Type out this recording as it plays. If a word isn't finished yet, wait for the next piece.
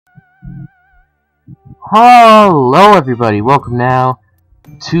Hello everybody, welcome now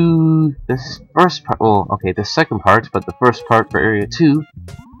to this first part, well, okay, the second part, but the first part for Area 2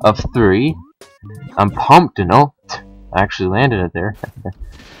 of 3. I'm pumped, you know, I actually landed it there.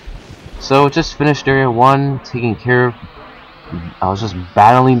 So, just finished Area 1, taking care of, I was just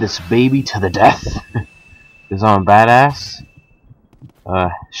battling this baby to the death, because I'm a badass.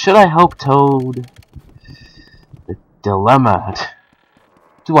 Should I help Toad? The dilemma.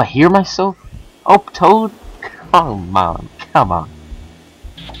 Do I hear myself? Oh, Toad? Come on, come on.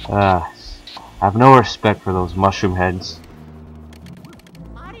 I have no respect for those mushroom heads.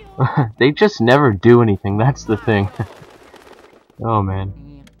 They just never do anything, that's the thing. Oh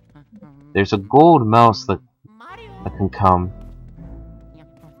man. There's a gold mouse that can come.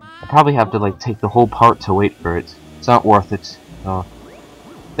 I probably have to like take the whole part to wait for it. It's not worth it.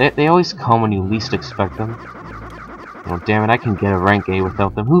 They always come when you least expect them. Oh damn it, I can get a rank A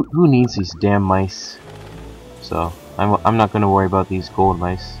without them. Who needs these damn mice? So, I'm not gonna worry about these gold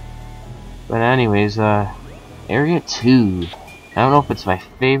mice. But anyways, Area 2. I don't know if it's my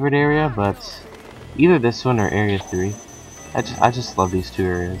favorite area, but either this one or Area 3. I just love these two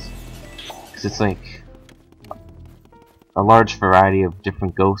areas. Because it's like a large variety of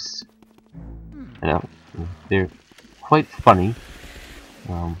different ghosts. You know, they're quite funny.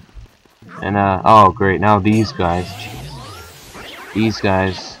 Oh great, now these guys. Jeez. These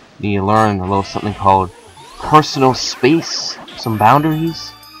guys need to learn a little something called personal space, some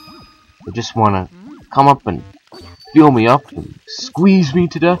boundaries. They just want to come up and feel me up and squeeze me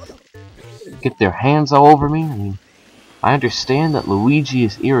to death, get their hands all over me. I mean, I understand that Luigi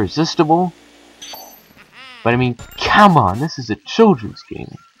is irresistible, but I mean, come on, this is a children's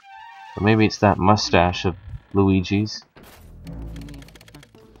game. Or maybe it's that mustache of Luigi's.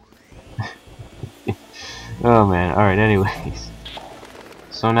 Oh man, alright, anyways.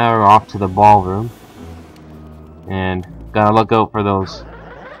 So now we're off to the ballroom. And gotta look out for those.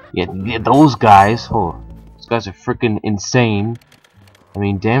 Yeah, those guys. Oh, those guys are freaking insane. I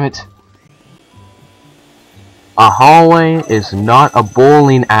mean, damn it. A hallway is not a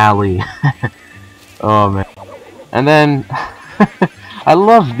bowling alley. Oh man. And then I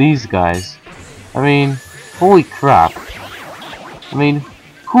love these guys. I mean, holy crap. I mean,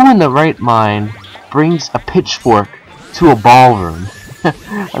 who in the right mind brings a pitchfork to a ballroom?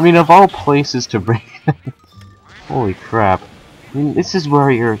 I mean, of all places to bring. Holy crap. I mean, this is where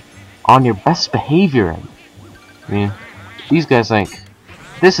you're on your best behavior. I mean, these guys, like,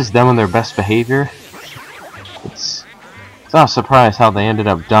 this is them on their best behavior. It's not a surprise how they ended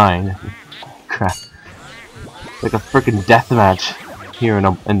up dying. Crap. Like a freaking deathmatch here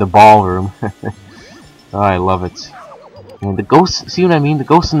in the ballroom. Oh, I love it. And the ghosts, see what I mean? The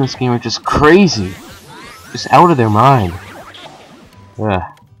ghosts in this game are just crazy. Just out of their mind.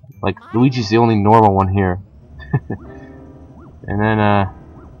 Yeah. Like, Luigi's the only normal one here. And then,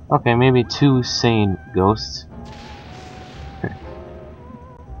 okay, maybe two sane ghosts.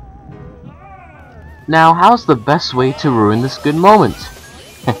 Now, how's the best way to ruin this good moment?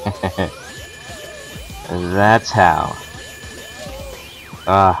 That's how.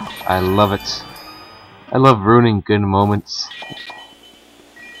 I love it. I love ruining good moments.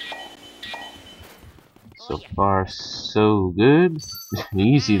 So far, so good.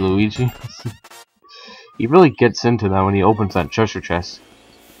 Easy, Luigi. He really gets into that when he opens that treasure chest.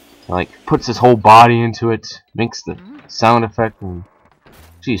 He, like, puts his whole body into it, makes the sound effect, and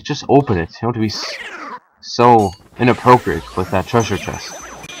geez, just open it. You don't have to be so inappropriate with that treasure chest.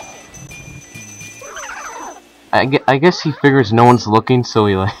 I guess he figures no one's looking, so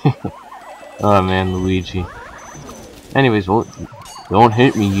he like... Oh man, Luigi. Anyways, well, don't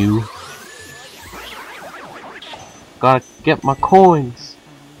hit me, you. Gotta get my coins.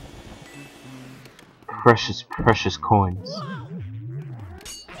 Precious, precious coins.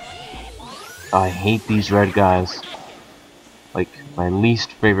 I hate these red guys. Like, my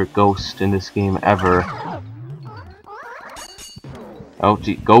least favorite ghost in this game ever. Oh,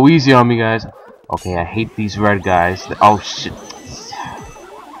 gee, go easy on me, guys. Okay, I hate these red guys. Oh, shit.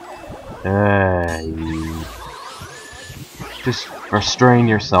 Just restrain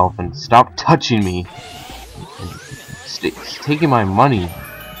yourself and stop touching me. And taking my money,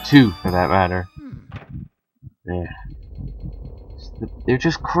 too, for that matter. Yeah. They're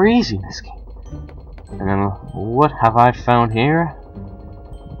just crazy in this game. And then, what have I found here?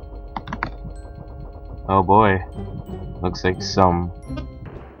 Oh boy. Looks like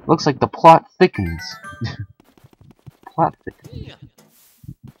the plot thickens. Plot thickens.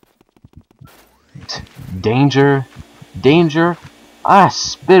 Danger. Danger. I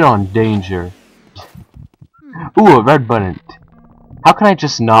spit on danger. Ooh, a red button. How can I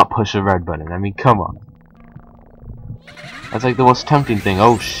just not push a red button? I mean, come on. That's like the most tempting thing.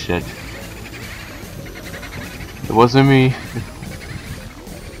 Oh shit. It wasn't me.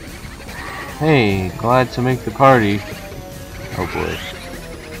 Hey, glad to make the party. Oh boy.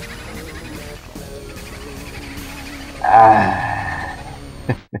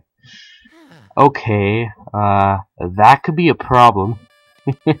 Okay, that could be a problem.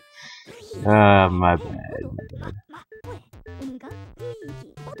 My bad.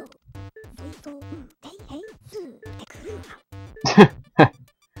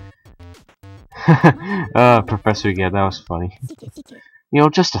 Professor, yeah, that was funny. You know,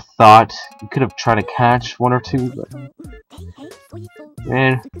 just a thought. You could have tried to catch one or two, but...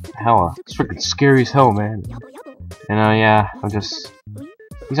 Man, hell, it's freaking scary as hell, man. And, yeah, I'm just...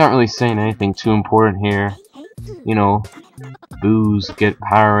 These aren't really saying anything too important here. You know, boos get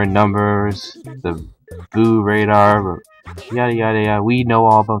higher in numbers, the boo radar, or yada yada yada. We know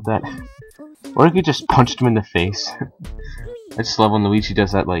all about that. What if you just punched him in the face? I just love when Luigi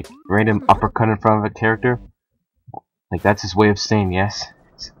does that, like, random uppercut in front of a character. Like, that's his way of saying yes.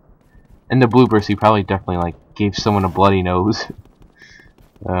 In the bloopers, he probably definitely, like, gave someone a bloody nose.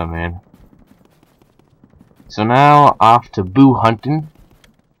 Oh, man. So now, off to boo hunting.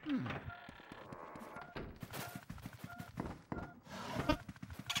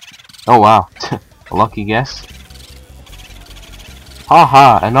 Oh, wow. A lucky guess.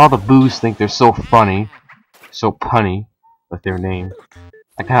 Haha, and all the boos think they're so funny. So punny with their name.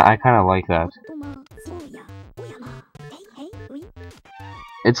 I kinda like that.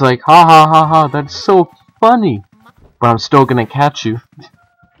 It's like, ha ha ha ha, that's so funny! But I'm still gonna catch you.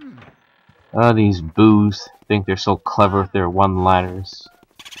 These boos think they're so clever with their one-liners.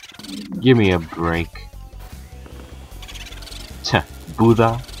 Give me a break. Tch,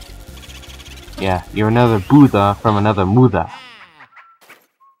 Buddha. Yeah, you're another Buddha from another Muda.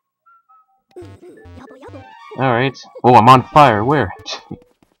 Alright. Oh, I'm on fire. Where?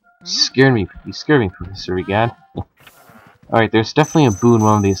 Scared me. You scared me, Professor Regad. Alright, there's definitely a boo in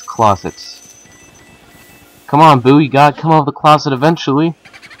one of these closets. Come on, boo. You gotta come out of the closet eventually.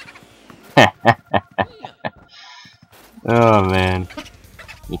 Oh, man.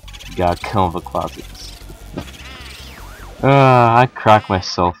 You gotta come out of the closets. I cracked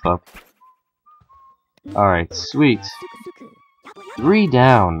myself up. Alright, sweet. 3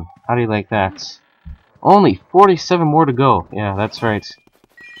 down. How do you like that? Only 47 more to go. Yeah, that's right.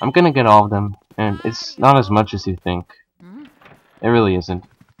 I'm gonna get all of them, and it's not as much as you think. It really isn't.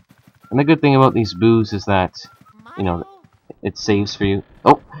 And the good thing about these boos is that, you know, it saves for you.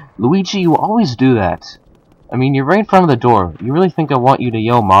 Oh, Luigi, you always do that. I mean, you're right in front of the door. You really think I want you to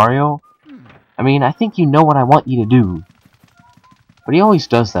yell Mario? I mean, I think you know what I want you to do. But he always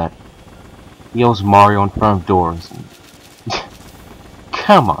does that. He yells Mario in front of doors.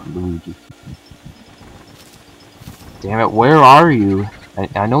 Come on, Luigi. Damn it, where are you?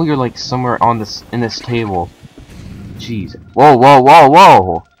 I know you're like somewhere on in this table. Jeez. Whoa, whoa, whoa,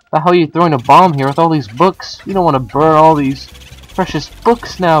 whoa! The hell are you throwing a bomb here with all these books? You don't want to burn all these precious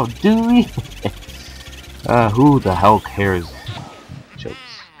books now, do we? Who the hell cares? Jokes.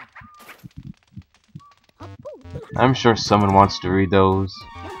 I'm sure someone wants to read those.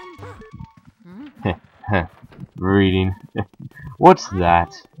 Reading. What's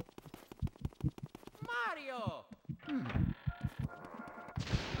that?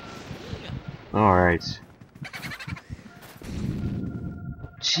 Alright.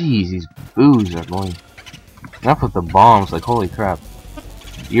 Jeez, these boos are annoying. Enough with the bombs, like holy crap.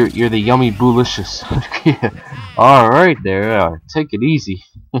 You're the yummy boolicious. Alright there, take it easy.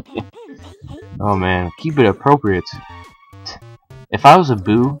 Oh man, keep it appropriate. If I was a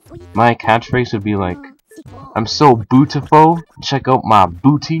boo, my catchphrase would be like, I'm so bootiful, check out my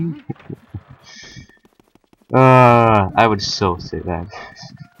booty. I would so say that.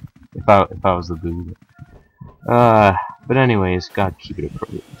 if I was the boo. But anyways, gotta keep it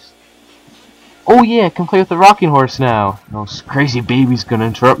appropriate. Oh yeah, I can play with the rocking horse now. Those crazy baby's gonna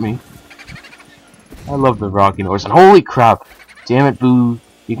interrupt me. I love the rocking horse, and holy crap! Damn it, boo!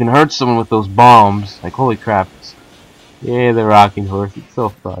 You can hurt someone with those bombs. Like holy crap! Yeah, the rocking horse. It's so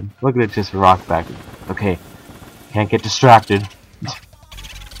fun. Look at it just rock back. Okay, can't get distracted.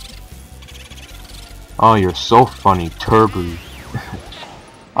 Oh, you're so funny, Turbo.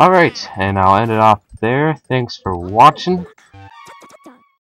 Alright, and I'll end it off there. Thanks for watching.